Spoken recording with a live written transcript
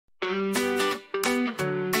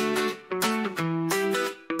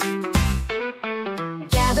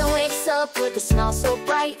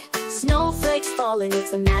and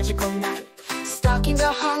it's a magical night. Stockings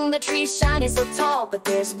are hung, the tree's shining so tall, but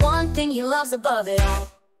there's one thing he loves above it all.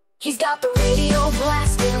 He's got the radio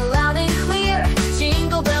blasting loud and clear,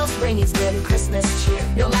 jingle bells bringing Gavin Christmas cheer.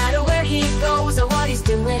 No matter where he goes or what he's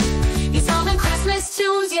doing, he's humming Christmas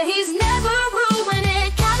tunes, yeah, he's never ruining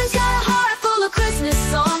it. Gavin's got a heart full of Christmas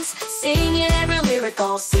songs, singing every lyric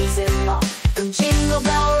all season long. From Jingle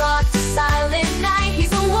Bell Rock to Silent Night,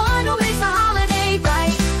 he's the one who makes the holiday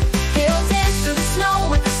bright. He'll dance through the snow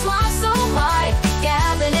with a smile so wide.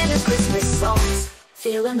 Gavin and his Christmas songs,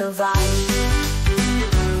 feeling the vibe.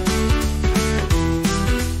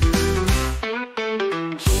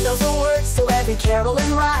 He knows the words to every carol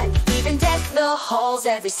and rhyme, even deck the halls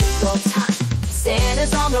every single time.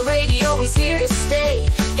 Santa's on the radio, he's here to stay.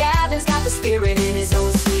 Gavin's got the spirit in his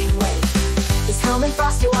own sweet way. He's humming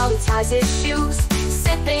Frosty while he ties his shoes,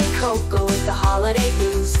 sipping cocoa with the holiday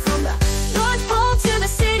blues. From the North Pole to the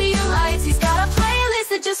City of Lights, he's got a playlist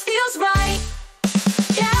that just feels right.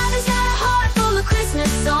 Gavin's got a heart full of Christmas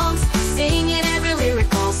songs, singing every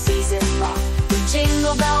lyric all season long. From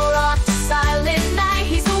Jingle Bell Rock to Silent Night,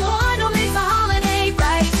 he's the one who makes the holiday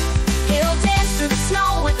bright. He'll dance through the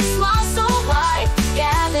snow with a smile so wide.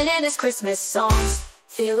 Gavin and his Christmas songs,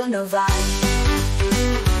 feeling the vibe.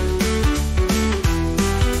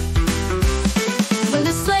 When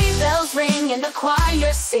the sleigh bells ring and the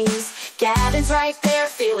choir sings, Gavin's right there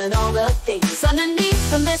feeling all the things.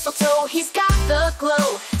 Underneath the mistletoe, he's got the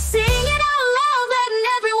glow, singing out loud, letting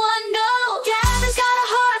everyone know. Gavin's got a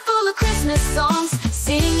heart full of Christmas songs,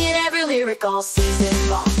 singing every lyric all season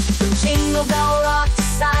long. From Jingle Bell Rock to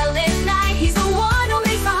Silent Night, he's the one who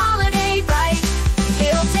makes the holiday bright.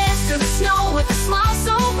 He'll dance through the snow with a smile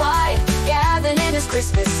so wide. Gavin and his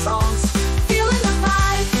Christmas songs, feeling the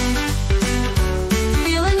vibe.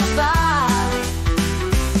 Feeling the vibe.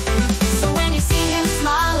 So when you see him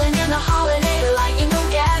smiling in the holiday light, you know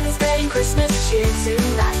Gavin's spreading Christmas cheer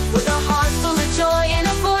tonight. With a heart full of joy and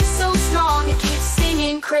a voice so strong, he keeps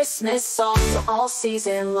singing Christmas songs all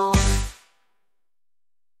season long.